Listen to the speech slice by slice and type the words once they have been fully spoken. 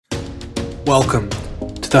Welcome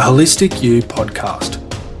to the Holistic You podcast.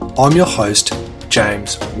 I'm your host,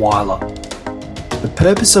 James Weiler. The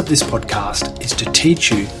purpose of this podcast is to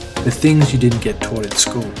teach you the things you didn't get taught at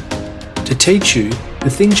school, to teach you the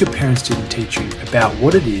things your parents didn't teach you about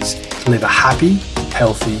what it is to live a happy,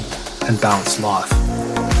 healthy, and balanced life.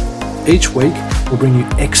 Each week, we'll bring you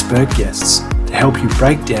expert guests to help you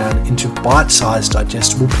break down into bite-sized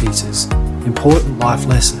digestible pieces important life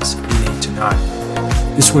lessons you need to know.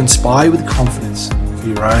 This will inspire you with confidence for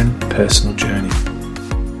your own personal journey.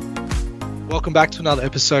 Welcome back to another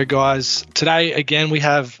episode, guys. Today, again, we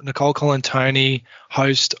have Nicole Colantoni,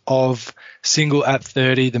 host of Single at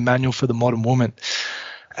 30, the Manual for the Modern Woman.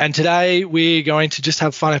 And today, we're going to just have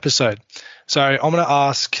a fun episode. So I'm going to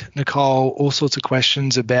ask Nicole all sorts of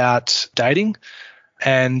questions about dating,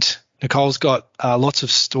 and Nicole's got lots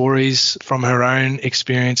of stories from her own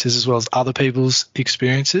experiences as well as other people's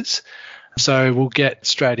experiences. So we'll get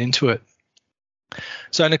straight into it.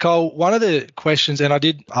 So Nicole, one of the questions, and I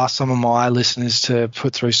did ask some of my listeners to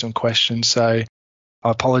put through some questions, so I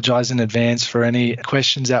apologize in advance for any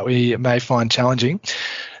questions that we may find challenging.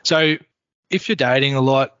 So if you're dating a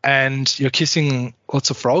lot and you're kissing lots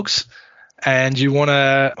of frogs and you want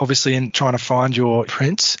to, obviously, in trying to find your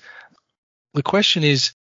prince, the question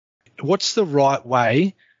is, what's the right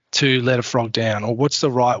way to let a frog down? Or what's the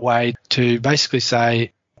right way to basically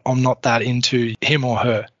say, I'm not that into him or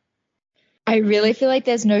her? I really feel like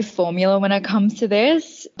there's no formula when it comes to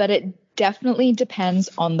this, but it definitely depends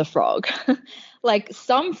on the frog. Like,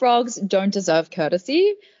 some frogs don't deserve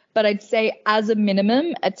courtesy, but I'd say as a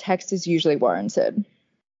minimum, a text is usually warranted.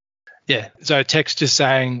 Yeah. So a text just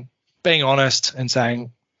saying, being honest and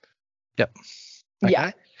saying, yep. Okay.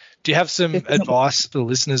 Yeah. Do you have some advice for the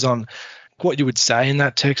listeners on what you would say in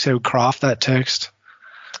that text? How you would craft that text?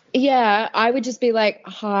 Yeah, I would just be like,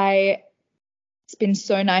 hi, it's been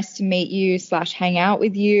so nice to meet you / hang out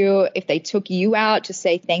with you. If they took you out, just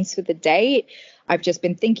say thanks for the date. I've just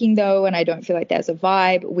been thinking though, and I don't feel like there's a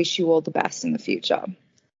vibe. Wish you all the best in the future.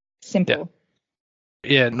 Simple.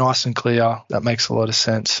 Yeah, nice and clear. That makes a lot of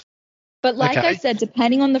sense. But like Okay. I said,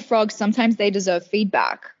 depending on the frog, sometimes they deserve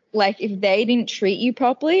feedback. Like, if they didn't treat you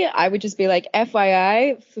properly, I would just be like,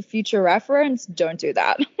 FYI, for future reference, don't do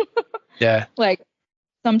that. Yeah. Like,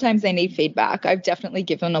 sometimes they need feedback. I've definitely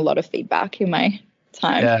given a lot of feedback in my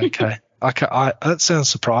time. Yeah. Okay. That sounds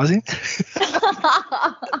surprising.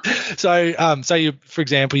 So you, for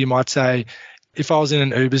example, you might say, if I was in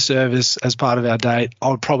an Uber service as part of our date, I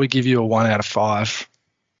would probably give you a 1 out of 5.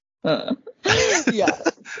 Yeah.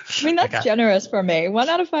 I mean, that's generous for me. 1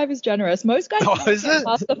 out of 5 is generous. Most guys is it?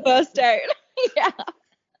 pass the first date. Yeah.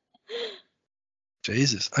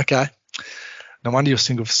 Jesus. Okay. No wonder you're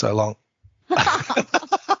single for so long.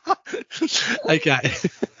 Okay.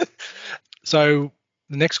 So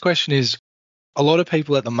the next question is, a lot of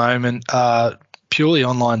people at the moment are purely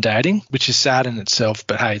online dating, which is sad in itself,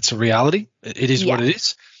 but hey, it's a reality. It is what it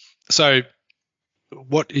is. So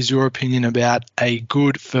what is your opinion about a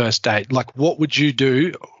good first date? Like, what would you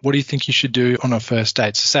do? What do you think you should do on a first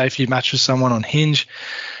date? So say if you match with someone on Hinge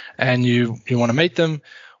and you want to meet them,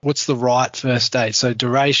 what's the right first date? So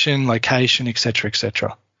duration, location, et cetera, et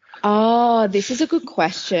cetera. Oh, this is a good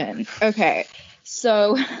question. Okay.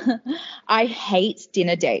 So I hate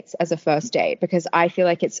dinner dates as a first date because I feel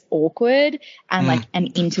like it's awkward and like an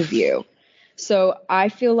interview. So I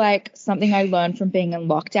feel like something I learned from being in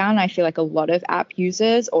lockdown, I feel like a lot of app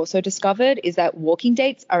users also discovered, is that walking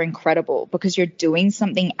dates are incredible because you're doing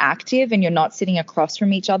something active and you're not sitting across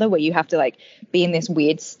from each other where you have to like be in this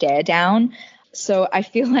weird stare down. So I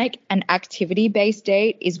feel like an activity-based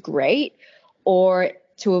date is great, or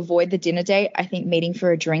to avoid the dinner date, I think meeting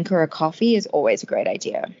for a drink or a coffee is always a great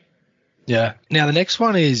idea. Yeah. Now, the next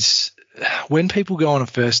one is, when people go on a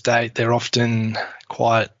first date, they're often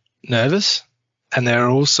quite nervous and they're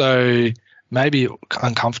also maybe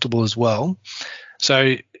uncomfortable as well.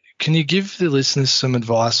 So can you give the listeners some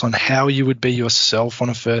advice on how you would be yourself on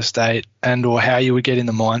a first date, and or how you would get in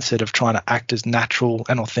the mindset of trying to act as natural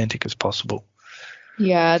and authentic as possible?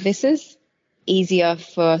 Yeah, this is easier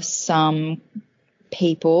for some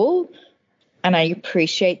people, and I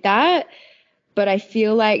appreciate that. But I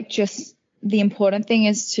feel like just the important thing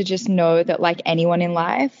is to just know that, like anyone in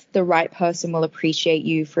life, the right person will appreciate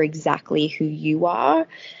you for exactly who you are.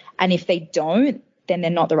 And if they don't, then they're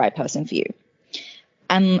not the right person for you.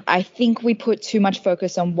 And I think we put too much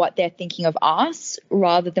focus on what they're thinking of us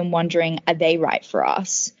rather than wondering, are they right for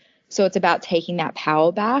us? So it's about taking that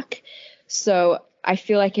power back. So I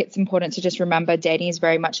feel like it's important to just remember dating is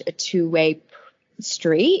very much a two-way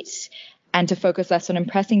street, and to focus less on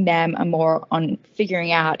impressing them and more on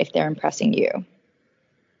figuring out if they're impressing you.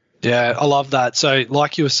 Yeah, I love that. So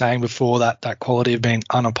like you were saying before, that quality of being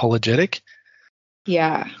unapologetic.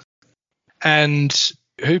 Yeah. And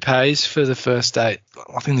who pays for the first date?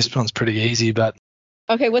 I think this one's pretty easy, but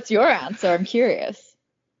Okay, what's your answer? I'm curious.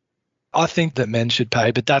 I think that men should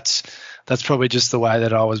pay, but that's probably just the way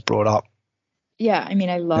that I was brought up. Yeah, I mean,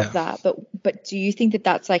 I love Yeah. that. But do you think that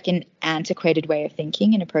that's like an antiquated way of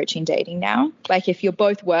thinking and approaching dating now? Like if you're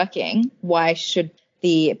both working, why should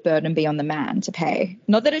the burden be on the man to pay?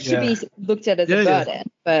 Not that it should Yeah. be looked at as a Yeah, yeah.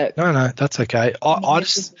 burden, but No, that's okay. I mean, I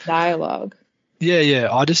this is just, dialogue. yeah.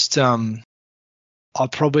 I just, I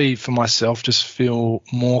probably for myself just feel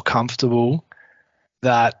more comfortable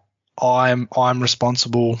that I'm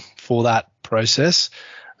responsible for that process,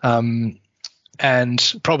 and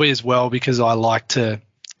probably as well because I like to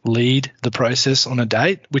lead the process on a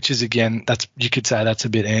date, which is again you could say that's a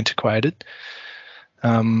bit antiquated.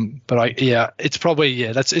 But it's probably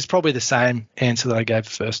it's probably the same answer that I gave the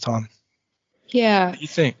first time. Yeah. What do you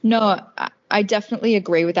think? No, I definitely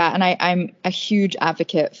agree with that. And I'm a huge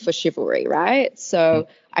advocate for chivalry, right? So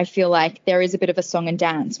I feel like there is a bit of a song and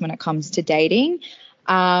dance when it comes to dating.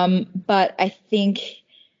 But I think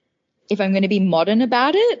if I'm going to be modern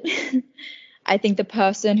about it, I think the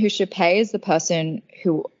person who should pay is the person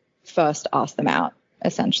who first asked them out,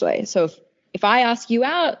 essentially. So if I ask you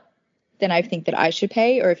out, then I think that I should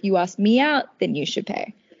pay. Or if you ask me out, then you should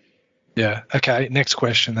pay. Yeah. Okay. Next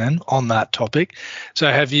question then on that topic. So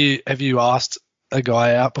have you asked a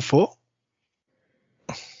guy out before?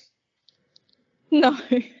 No.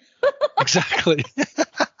 Exactly.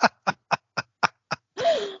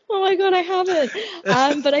 Oh my God, I haven't.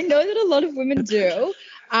 But I know that a lot of women do.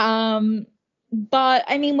 But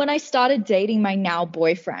I mean, when I started dating my now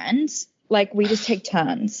boyfriend, like we just take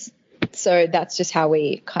turns. So that's just how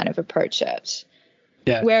we kind of approach it.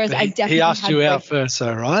 Yeah. Whereas I definitely he asked had you out first,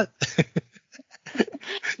 though, right?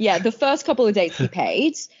 Yeah, the first couple of dates he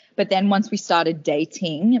paid, but then once we started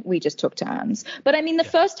dating, we just took turns. But I mean, the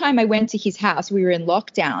first time I went to his house, we were in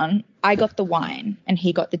lockdown. I got the wine and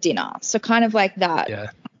he got the dinner. So kind of like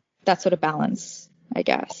that sort of balance, I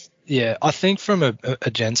guess. Yeah, I think from a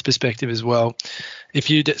gent's perspective as well, if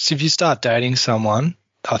you start dating someone,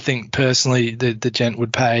 I think personally the gent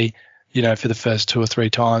would pay, for the first 2 or 3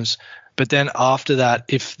 times. But then after that,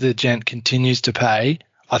 if the gent continues to pay,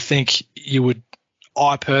 I think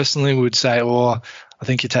I personally would say, I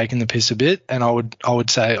think you're taking the piss a bit. And I would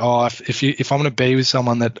say, if I'm going to be with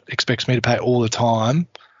someone that expects me to pay all the time,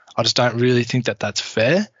 I just don't really think that that's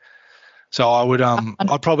fair. So I would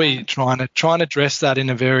I'd probably try and address that in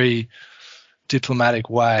a very diplomatic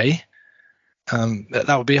way.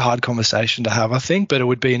 That would be a hard conversation to have, I think, but it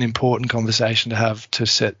would be an important conversation to have to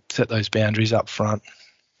set those boundaries up front.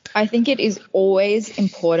 I think it is always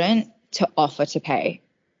important to offer to pay.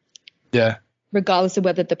 Yeah. Regardless of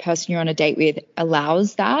whether the person you're on a date with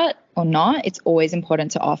allows that or not, it's always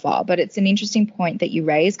important to offer. But it's an interesting point that you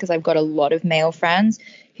raise because I've got a lot of male friends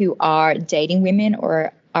who are dating women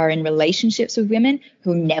or are in relationships with women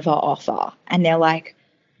who never offer. And they're like,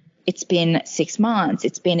 it's been 6 months,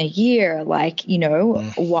 it's been a year, like,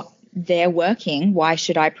 what they're working. Why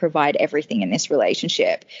should I provide everything in this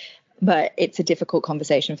relationship? But it's a difficult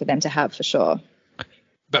conversation for them to have for sure.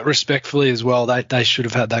 But respectfully as well, they should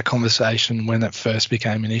have had that conversation when it first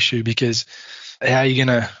became an issue, because how are you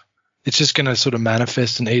going to – it's just going to sort of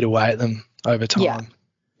manifest and eat away at them over time.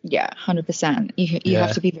 Yeah, 100%. You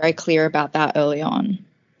have to be very clear about that early on.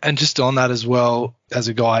 And just on that as well, as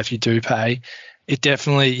a guy, if you do pay, you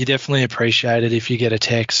definitely appreciate it if you get a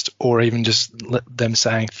text or even just them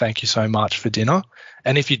saying thank you so much for dinner.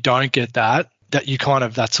 And if you don't get that you kind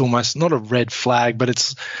of, that's almost not a red flag, but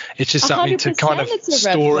it's just something to kind of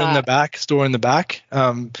store in the back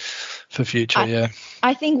for future.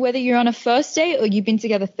 I think whether you're on a first date or you've been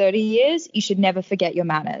together 30 years, you should never forget your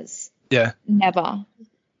manners. Yeah. Never.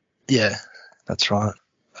 Yeah, that's right.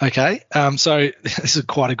 Okay. So this is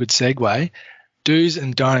quite a good segue. Do's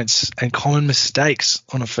and don'ts and common mistakes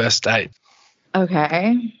on a first date.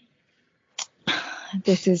 Okay.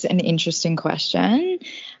 This is an interesting question.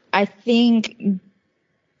 I think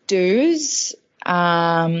do's,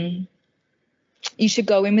 you should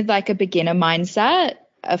go in with like a beginner mindset.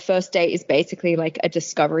 A first date is basically like a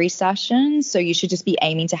discovery session. So you should just be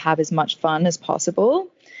aiming to have as much fun as possible.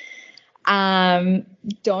 Don'ts,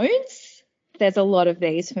 there's a lot of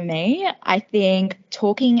these for me. I think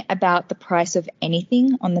talking about the price of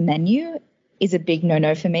anything on the menu is a big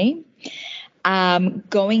no-no for me.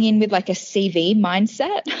 Going in with like a CV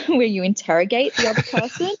mindset where you interrogate the other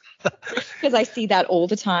person, because I see that all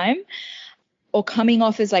the time, or coming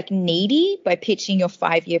off as like needy by pitching your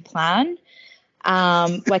 5-year plan.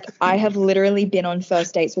 Like I have literally been on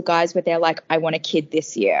first dates with guys where they're like, I want a kid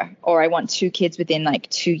this year, or I want 2 kids within like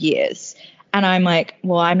 2 years. And I'm like,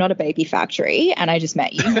 well, I'm not a baby factory and I just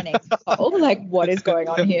met you. My name's Nicole. Like, what is going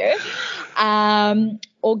on here?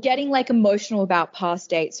 Or getting like emotional about past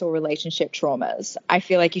dates or relationship traumas. I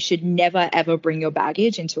feel like you should never, ever bring your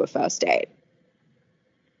baggage into a first date.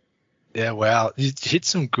 Yeah, wow. You hit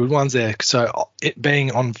some good ones there. So it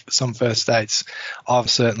being on some first dates, I've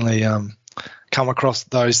certainly come across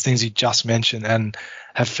those things you just mentioned and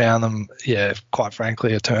have found them, yeah, quite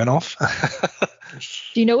frankly, a turn off.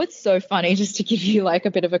 Do you know what's so funny? Just to give you like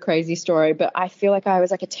a bit of a crazy story, but I feel like I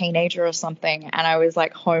was like a teenager or something, and I was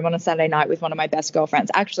like home on a Saturday night with one of my best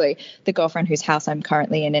girlfriends, actually the girlfriend whose house I'm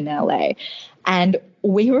currently in LA. And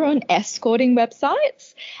we were on escorting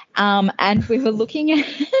websites, and we were looking at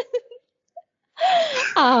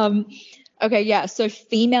okay, yeah. So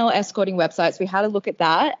female escorting websites, we had a look at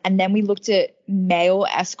that. And then we looked at male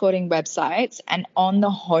escorting websites. And on the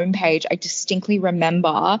homepage, I distinctly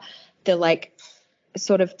remember the like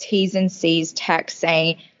sort of T's and C's text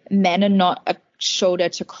saying, men are not a shoulder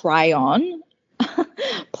to cry on.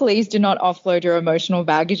 Please do not offload your emotional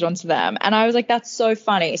baggage onto them. And I was like, that's so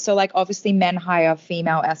funny. So like obviously men hire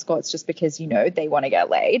female escorts just because, you know, they want to get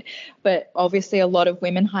laid. But obviously a lot of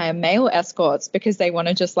women hire male escorts because they want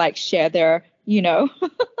to just like share their, you know,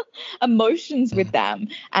 emotions with them.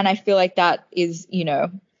 And I feel like that is, you know,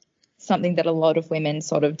 something that a lot of women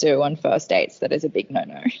sort of do on first dates that is a big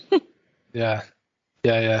no-no. Yeah.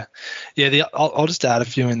 I'll just add a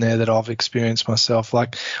few in there that I've experienced myself.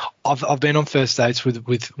 Like, I've been on first dates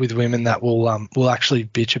with women that will actually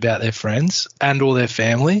bitch about their friends and or their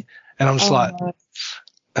family, and I'm just like,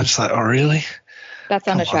 oh really? That's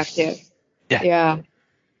unattractive. Yeah,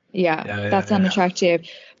 that's unattractive.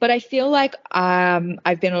 But I feel like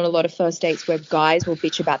I've been on a lot of first dates where guys will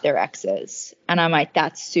bitch about their exes, and I'm like,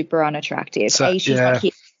 that's super unattractive. So, A, she's not here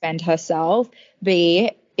to defend herself. B,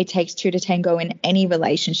 it takes 2 to tango in any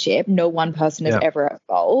relationship. No one person is ever at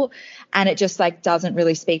fault. And it just like doesn't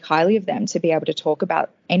really speak highly of them to be able to talk about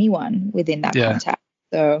anyone within that context.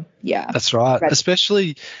 So, yeah. That's right.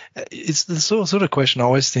 Especially it's the sort of question I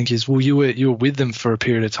always think is, well, you were with them for a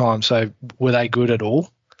period of time. So were they good at all?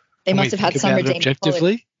 They must have had some redeeming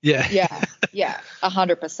objectively. Yeah,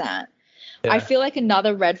 100%. Yeah. I feel like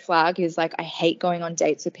another red flag is like I hate going on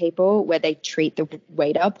dates with people where they treat the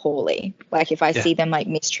waiter poorly. Like if I see them like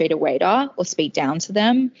mistreat a waiter or speak down to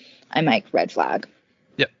them, I make red flag.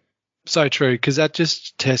 Yep. So true, because that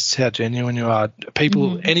just tests how genuine you are.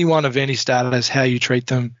 People, anyone of any status, how you treat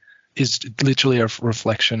them is literally a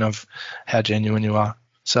reflection of how genuine you are.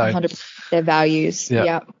 So 100% their values.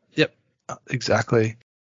 Yep. Exactly.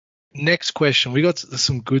 Next question. We got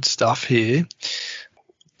some good stuff here.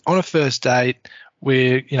 On a first date,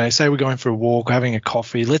 we're, say we're going for a walk, we're having a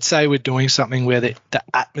coffee. Let's say we're doing something where the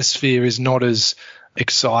atmosphere is not as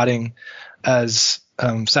exciting as,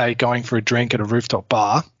 say, going for a drink at a rooftop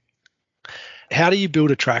bar. How do you build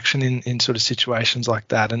attraction in sort of situations like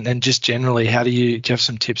that? And just generally, do you have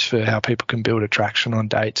some tips for how people can build attraction on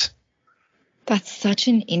dates? That's such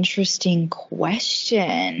an interesting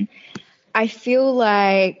question. I feel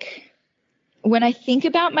like when I think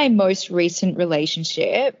about my most recent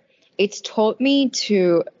relationship, it's taught me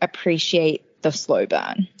to appreciate the slow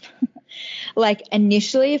burn. Like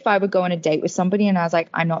initially, if I would go on a date with somebody and I was like,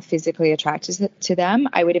 I'm not physically attracted to them,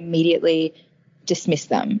 I would immediately dismiss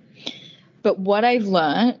them. But what I've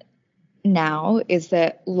learned now is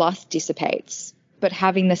that lust dissipates, but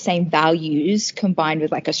having the same values combined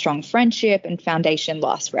with like a strong friendship and foundation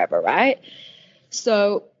lasts forever, right?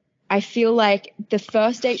 So I feel like the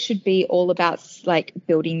first date should be all about like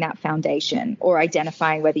building that foundation or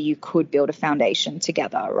identifying whether you could build a foundation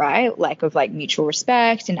together, right? Like of like mutual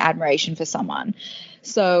respect and admiration for someone.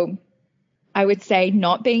 So I would say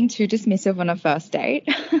not being too dismissive on a first date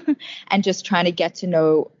and just trying to get to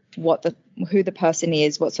know who the person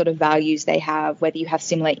is, what sort of values they have, whether you have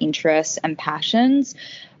similar interests and passions,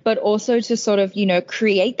 but also to sort of,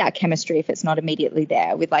 create that chemistry if it's not immediately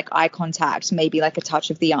there with like eye contact, maybe like a touch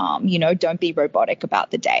of the arm, don't be robotic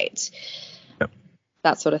about the date. Yep.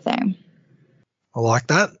 That sort of thing. I like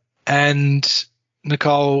that. And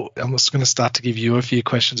Nicole, I'm just going to start to give you a few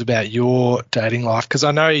questions about your dating life, because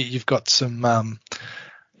I know you've got some,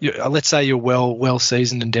 let's say you're well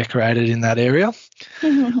seasoned and decorated in that area.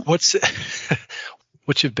 What's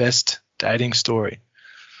your best dating story?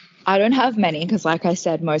 I don't have many because, like I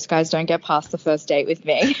said, most guys don't get past the first date with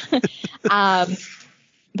me.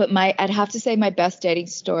 But I'd have to say my best dating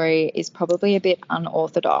story is probably a bit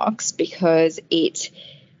unorthodox because it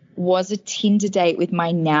was a Tinder date with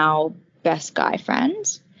my now best guy friend.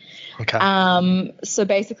 Okay. So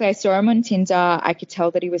basically I saw him on Tinder. I could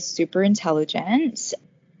tell that he was super intelligent.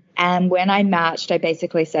 And when I matched, I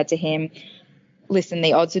basically said to him, listen,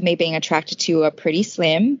 the odds of me being attracted to you are pretty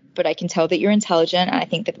slim, but I can tell that you're intelligent and I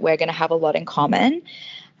think that we're going to have a lot in common.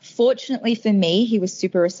 Fortunately for me, he was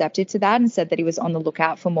super receptive to that and said that he was on the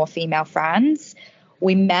lookout for more female friends.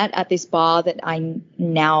 We met at this bar that I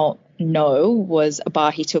now know was a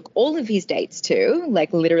bar he took all of his dates to,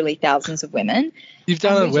 like literally thousands of women. You've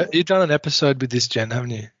done an episode with this, Jen, haven't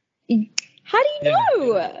you? How do you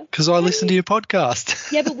know? Because I listened to your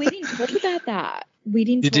podcast. Yeah, but we didn't talk about that. We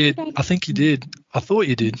didn't. You talk did. About I think you did. I thought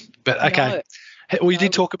you did. But okay. No. Well, you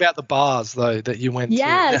did talk about the bars though that you went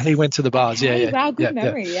to. He went to the bars. Okay, Yeah. Wow, good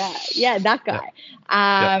memory. Yeah, that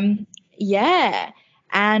guy. Yeah.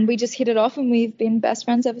 And we just hit it off, and we've been best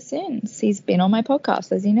friends ever since. He's been on my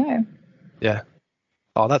podcast, as you know. Yeah.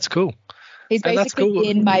 Oh, that's cool. He's basically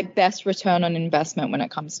been my best return on investment when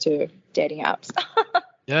it comes to dating apps.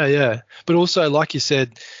 Yeah. But also, like you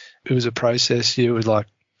said, it was a process. You were like,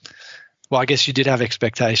 well, I guess you did have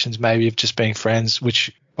expectations maybe of just being friends, which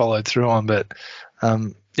you followed through on. But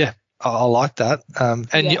I like that.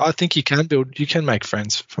 I think you can make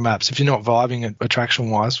friends from apps. If you're not vibing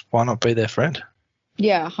attraction-wise, why not be their friend?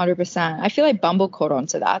 Yeah, 100%. I feel like Bumble caught on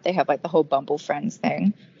to that. They have like the whole Bumble friends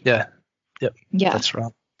thing. Yeah. Yep. Yeah. That's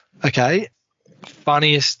right. Okay.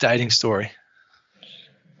 Funniest dating story.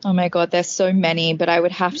 Oh my God, there's so many, but I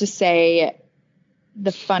would have to say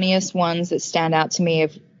the funniest ones that stand out to me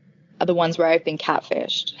are the ones where I've been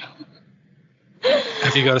catfished.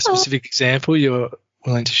 Have you got a specific example you're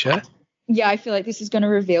willing to share? Yeah, I feel like this is going to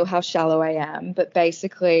reveal how shallow I am, but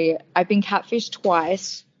basically I've been catfished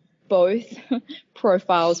twice. Both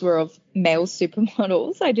profiles were of male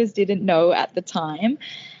supermodels. I just didn't know at the time.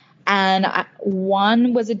 And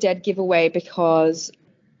one was a dead giveaway because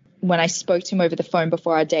when I spoke to him over the phone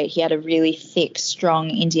before our date, he had a really thick,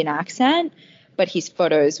 strong Indian accent, but his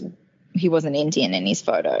photos, he wasn't Indian in his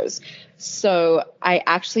photos. So I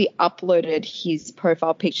actually uploaded his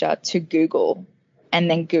profile picture to Google, and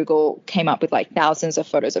then Google came up with like thousands of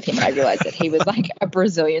photos of him, and I realized that he was like a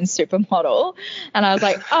Brazilian supermodel. And I was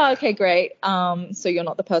like, oh, okay, great. So you're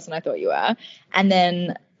not the person I thought you were. And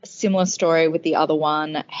then similar story with the other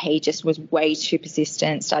one. He just was way too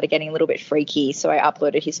persistent, started getting a little bit freaky. So I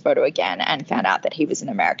uploaded his photo again and found out that he was an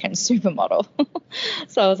American supermodel.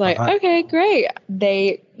 So I was like, okay, great.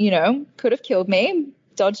 They, could have killed me,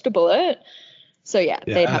 dodged a bullet. So yeah,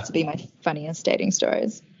 they'd have to be my funniest dating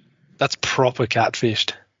stories. That's proper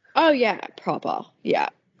catfished. Oh, yeah, proper. Yeah.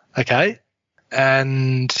 Okay.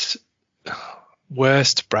 And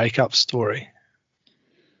worst breakup story.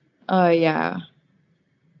 Oh, yeah.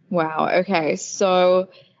 Wow. Okay. So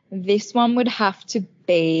this one would have to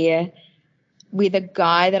be with a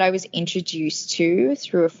guy that I was introduced to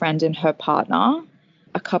through a friend and her partner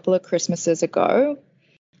a couple of Christmases ago.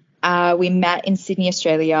 We met in Sydney,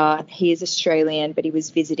 Australia. He is Australian, but he was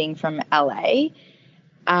visiting from LA.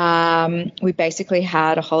 We basically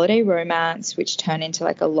had a holiday romance, which turned into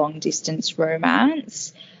like a long distance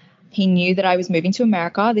romance. He knew that I was moving to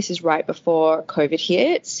America. This is right before COVID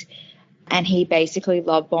hit. And he basically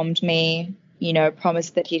love bombed me,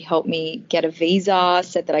 promised that he'd help me get a visa,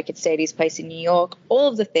 said that I could stay at his place in New York, all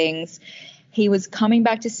of the things. He was coming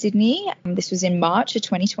back to Sydney. This was in March of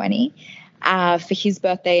 2020. For his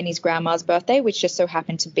birthday and his grandma's birthday, which just so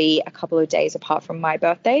happened to be a couple of days apart from my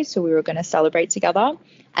birthday. So we were going to celebrate together.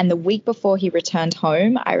 And the week before he returned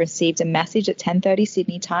home, I received a message at 10:30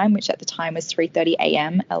 Sydney time, which at the time was 3:30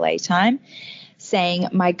 a.m. LA time, saying,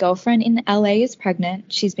 my girlfriend in LA is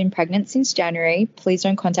pregnant. She's been pregnant since January. Please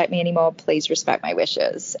don't contact me anymore. Please respect my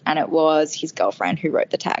wishes. And it was his girlfriend who wrote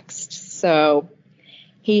the text. So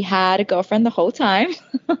he had a girlfriend the whole time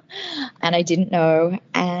and I didn't know.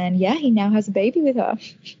 And yeah, he now has a baby with her.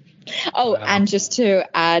 Oh, wow. And just to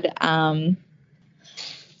add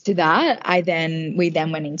to that, we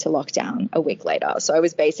then went into lockdown a week later. So I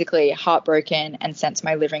was basically heartbroken and sent to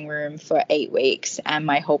my living room for 8 weeks. And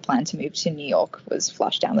my whole plan to move to New York was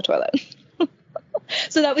flushed down the toilet.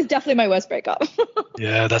 So that was definitely my worst breakup.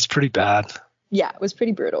 Yeah, that's pretty bad. Yeah, it was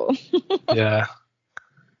pretty brutal. Yeah.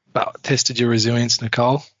 But tested your resilience,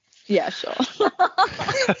 Nicole. Yeah, sure.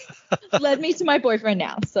 Led me to my boyfriend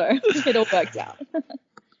now, so it all worked out.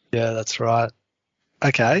 Yeah, that's right.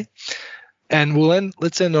 Okay. And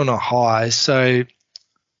let's end on a high. So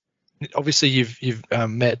obviously you've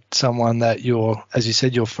met someone that you're, as you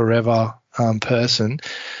said, you're forever person.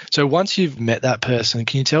 So once you've met that person,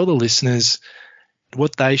 can you tell the listeners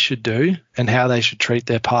what they should do and how they should treat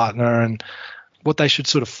their partner and what they should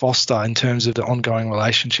sort of foster in terms of the ongoing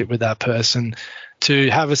relationship with that person to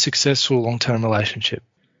have a successful long-term relationship?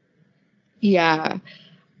 Yeah.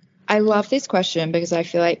 I love this question because I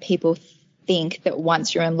feel like people think that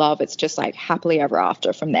once you're in love, it's just like happily ever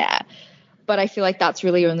after from there. But I feel like that's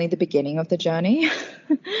really only the beginning of the journey.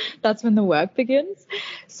 That's when the work begins.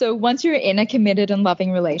 So once you're in a committed and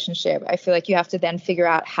loving relationship, I feel like you have to then figure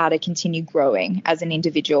out how to continue growing as an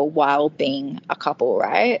individual while being a couple,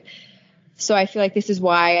 right? So I feel like this is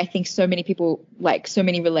why I think so many people, like so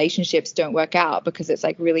many relationships don't work out, because it's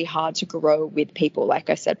like really hard to grow with people, like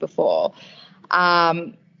I said before.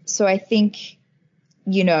 So I think,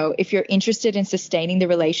 you know, if you're interested in sustaining the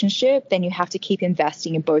relationship, then you have to keep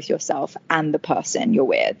investing in both yourself and the person you're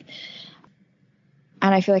with.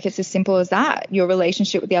 And I feel like it's as simple as that. Your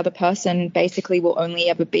relationship with the other person basically will only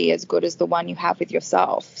ever be as good as the one you have with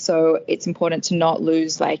yourself. So it's important to not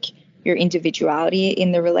lose like your individuality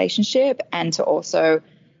in the relationship, and to also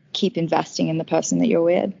keep investing in the person that you're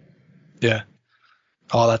with. Yeah.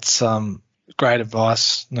 Oh, that's great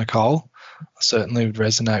advice, Nicole. I certainly would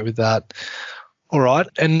resonate with that. All right.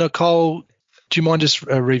 And Nicole, do you mind just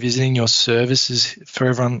revisiting your services for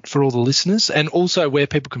everyone, for all the listeners, and also where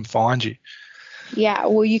people can find you? Yeah,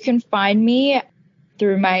 well, you can find me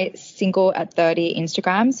through my Single at 30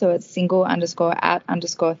 Instagram. So it's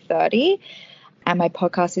single_at_30. And my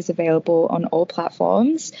podcast is available on all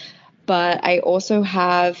platforms. But I also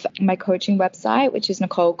have my coaching website, which is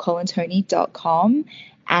NicoleColantoni.com.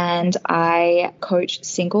 And I coach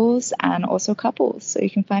singles and also couples. So you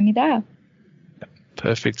can find me there.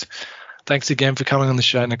 Perfect. Thanks again for coming on the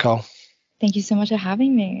show, Nicole. Thank you so much for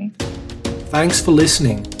having me. Thanks for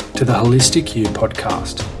listening to the Holistic You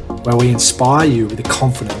podcast, where we inspire you with the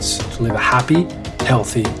confidence to live a happy,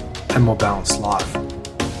 healthy, and more balanced life.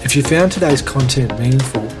 If you found today's content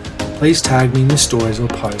meaningful, please tag me in your stories or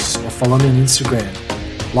posts, or follow me on Instagram.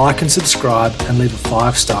 Like and subscribe, and leave a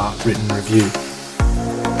 5-star written review.